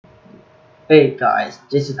Hey guys,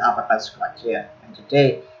 this is Avatar Squad here, and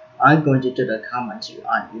today I'm going to do the commentary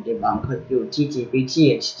on Unibanco UTTP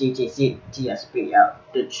THDTC TSPL,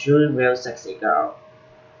 the true real sexy girl.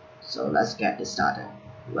 So let's get this started.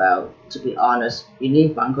 Well, to be honest,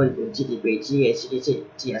 Unibanco UTTP THDTC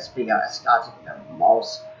TSPL is starting the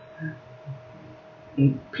most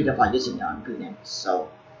pedophile using your opinion.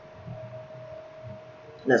 So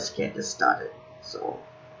let's get this started. So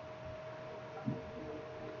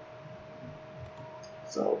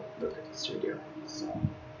look at this video.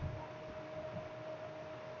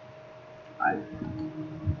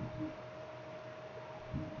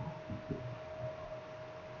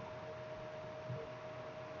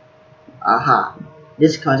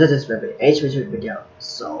 This content is very age-rated video,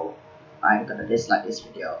 so I'm gonna dislike this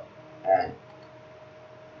video and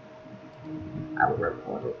I will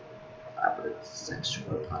report it about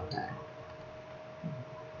sexual content.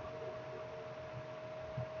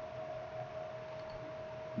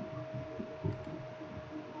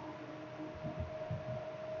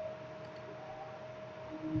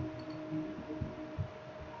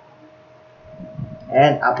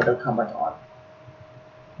 And I put a comment on.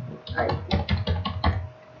 Okay.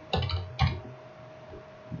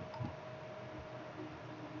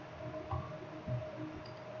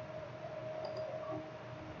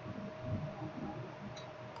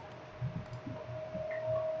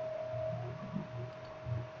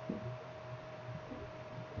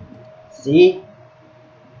 See?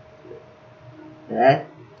 That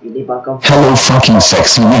Unibanco. Hello fucking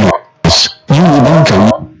sexy niggas.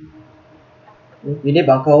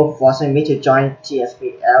 Unibanco forcing me to join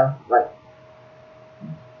TSPL, right?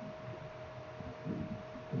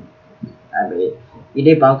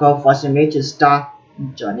 Unibanco forcing me to start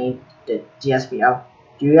joining the TSPL.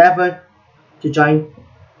 Do you ever to join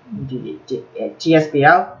the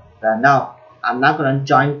TSPL? Well, no, I'm not gonna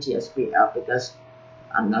join TSPL because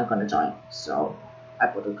I'm not gonna join. So I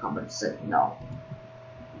put a comment saying no.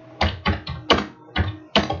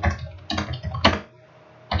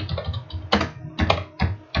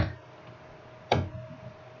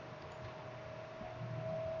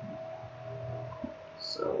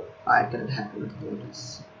 So I can happy with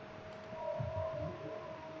this.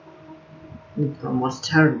 It promotes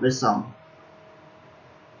terrorism.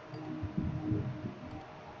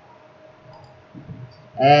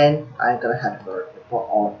 And I'm gonna have to report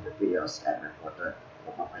all the videos and report the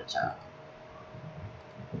about my channel.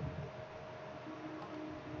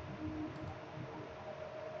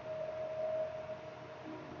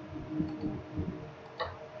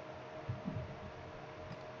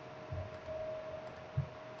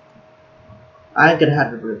 I'm gonna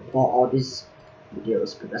have to report all these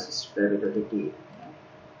videos because it's very deep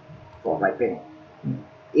for my opinion.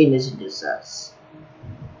 Innocent users.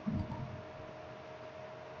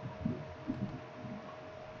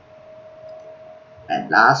 And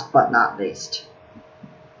last but not least,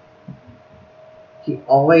 he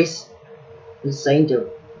always is saying the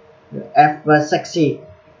F word sexy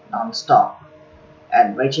non-stop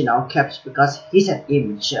and reaching out caps because he's an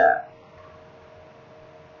immature.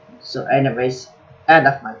 So anyways, end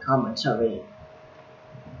of my commentary.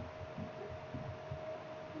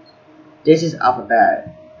 This is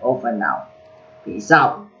Alphabet over now. Peace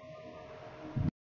out.